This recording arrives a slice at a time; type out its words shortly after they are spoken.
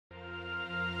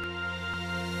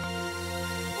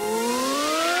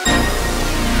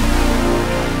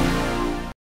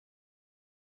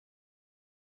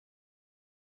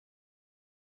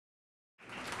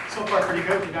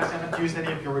used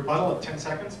any of your rebuttal of 10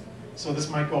 seconds, so this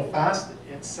might go fast.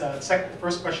 It's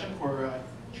first question for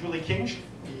Julie Kinge,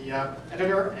 the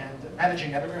editor and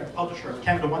managing editor and publisher of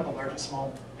Canada One, the largest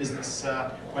small business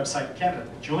website in Canada.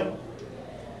 Julie?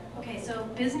 Okay, so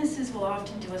businesses will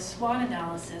often do a SWOT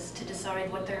analysis to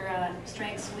decide what their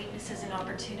strengths, weaknesses, and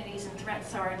opportunities and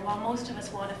threats are. And while most of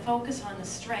us want to focus on the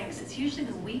strengths, it's usually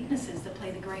the weaknesses that play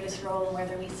the greatest role in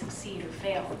whether we succeed or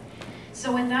fail.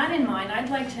 So with that in mind, I'd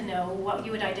like to know what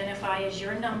you would identify as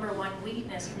your #1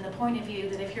 weakness from the point of view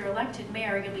that if you're elected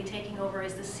mayor, you'll be taking over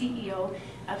as the CEO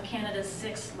of Canada's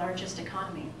 6th largest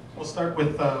economy. We'll start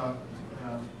with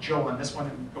Joe on this one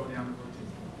and go down the road.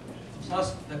 I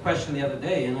asked the question the other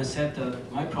day, and I said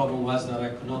that my problem was that I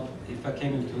could not, if I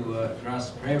came into grass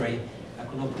prairie, I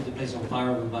could not put the place on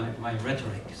fire with my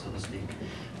rhetoric, so to speak.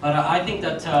 But I think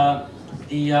that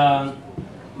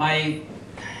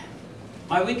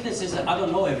my weakness is that I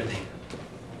don't know everything,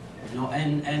 you know,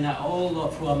 and all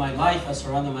throughout my life I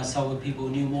surrounded myself with people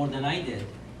who knew more than I did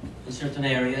in certain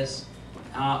areas,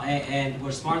 and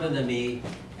were smarter than me.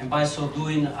 And by so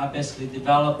doing, I basically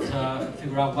developed,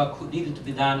 figure out what needed to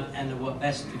be done and what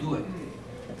best to do it.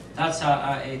 That's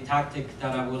a tactic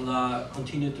that I will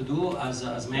continue to do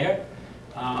as mayor,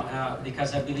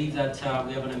 because I believe that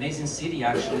we have an amazing city,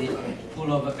 actually,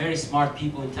 full of very smart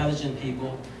people, intelligent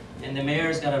people, and the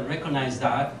mayor's got to recognize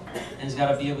that, and he's got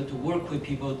to be able to work with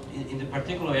people in the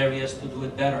particular areas to do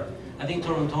it better. I think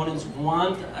Torontonians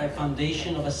want a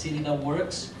foundation of a city that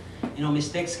works. You know,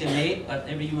 mistakes get made, but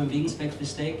every human being makes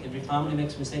mistakes, every family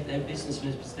makes mistakes, every business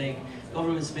makes mistakes.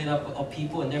 Government's made up of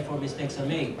people, and therefore mistakes are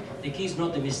made. The key is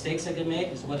not the mistakes that get made,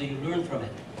 it's whether you learn from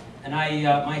it. And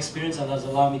my experience has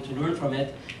allowed me to learn from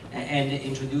it and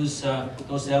introduce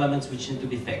those elements which need to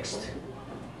be fixed.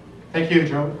 Thank you,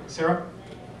 Joe. Sarah?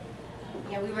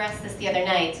 Yeah, we were asked this the other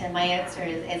night, and my answer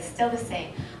is still the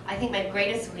same. I think my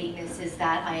greatest weakness is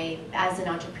that as an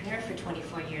entrepreneur for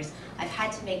 24 years, I've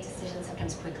had to make decisions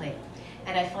sometimes quickly.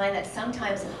 And I find that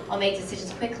sometimes I'll make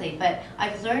decisions quickly, but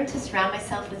I've learned to surround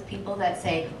myself with people that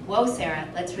say, whoa, Sarah,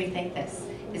 let's rethink this.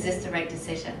 Is this the right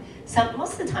decision?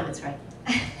 Most of the time it's right.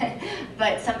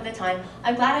 But some of the time,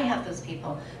 I'm glad I have those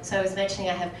people. So I was mentioning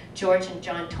I have George and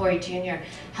John Tory Jr.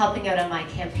 helping out on my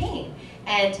campaign.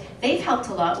 And they've helped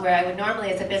a lot where I would normally,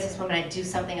 as a businesswoman, I'd do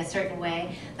something a certain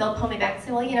way. They'll pull me back and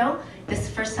say, well, you know, this is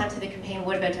the first time through the campaign,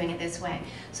 what about doing it this way?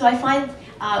 So I find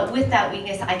with that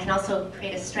weakness, I can also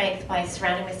create a strength by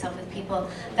surrounding myself with people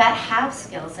that have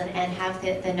skills and have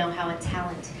the know-how and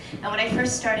talent. And when I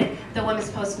first started the Women's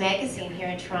Post magazine here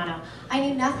in Toronto, I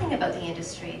knew nothing about the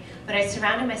industry, but I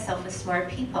surrounded myself with smart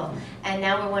people. And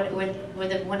now we're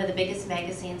one of the biggest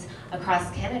magazines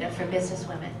across Canada for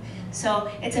businesswomen.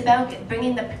 So it's about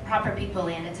bringing the proper people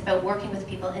in. It's about working with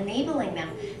people, enabling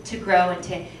them to grow and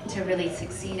to really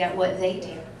succeed at what they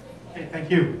do. Okay,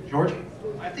 thank you. George?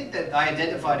 I think that I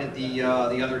identified it the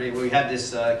other day where we had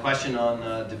this question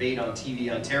on debate on TV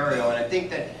Ontario, and I think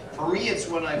that for me it's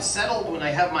when I've settled, when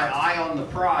I have my eye on the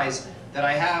prize, that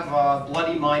I have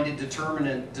bloody-minded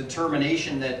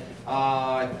determination that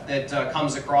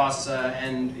comes across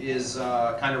and is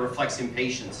kind of reflects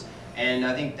impatience. And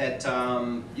I think that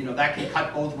you know, that can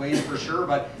cut both ways for sure,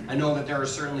 but I know that there are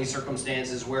certainly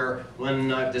circumstances where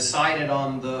when I've decided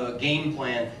on the game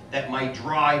plan, that my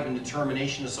drive and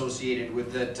determination associated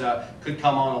with it could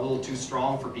come on a little too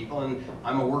strong for people, and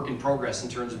I'm a work in progress in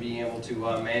terms of being able to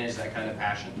manage that kind of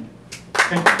passion.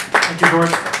 Thank you, George.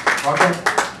 Rocco?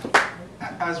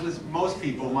 As with most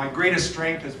people, my greatest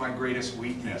strength is my greatest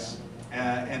weakness,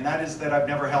 and that is that I've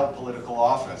never held political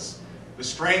office. The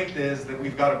strength is that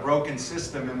we've got a broken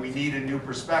system and we need a new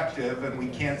perspective, and we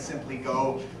can't simply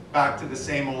go back to the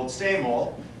same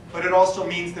old, but it also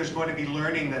means there's going to be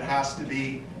learning that has to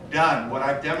be done. What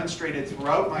I've demonstrated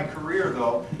throughout my career,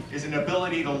 though, is an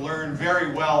ability to learn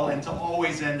very well and to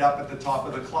always end up at the top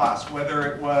of the class,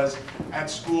 whether it was at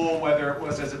school, whether it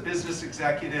was as a business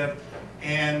executive.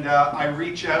 And I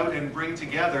reach out and bring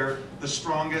together the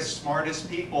strongest, smartest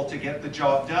people to get the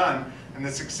job done. And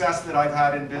the success that I've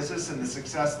had in business and the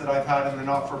success that I've had in the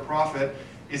not-for-profit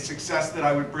is success that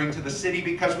I would bring to the city,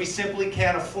 because we simply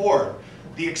can't afford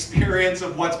the experience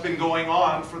of what's been going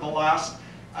on for the last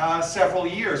several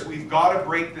years. We've got to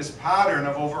break this pattern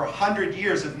of over 100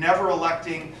 years of never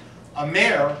electing a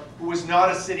mayor who was not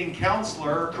a sitting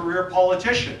councillor or career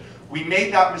politician. We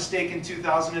made that mistake in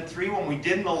 2003 when we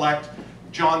didn't elect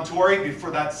John Tory for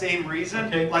that same reason.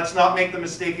 Okay. Let's not make the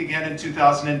mistake again in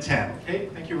 2010. Okay,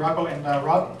 thank you, Rocco. And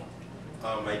Rob?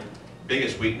 My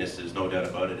biggest weakness, is no doubt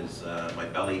about it, is my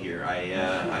belly here.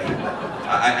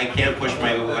 I can't push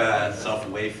myself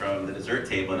away from the dessert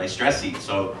table, and I stress eat.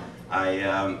 So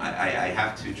I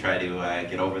have to try to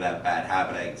get over that bad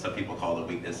habit. Some people call it a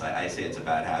weakness. I say it's a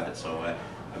bad habit. So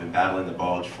I've been battling the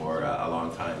bulge for a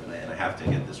long time, and I have to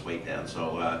get this weight down.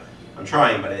 So I'm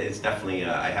trying, but it's definitely,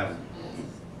 I have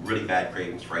really bad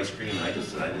cravings for ice cream.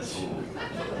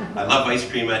 I love ice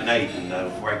cream at night, and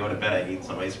before I go to bed, I need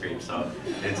some ice cream. So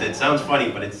it sounds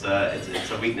funny, but it's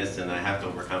a weakness, and I have to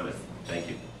overcome it. Thank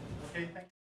you.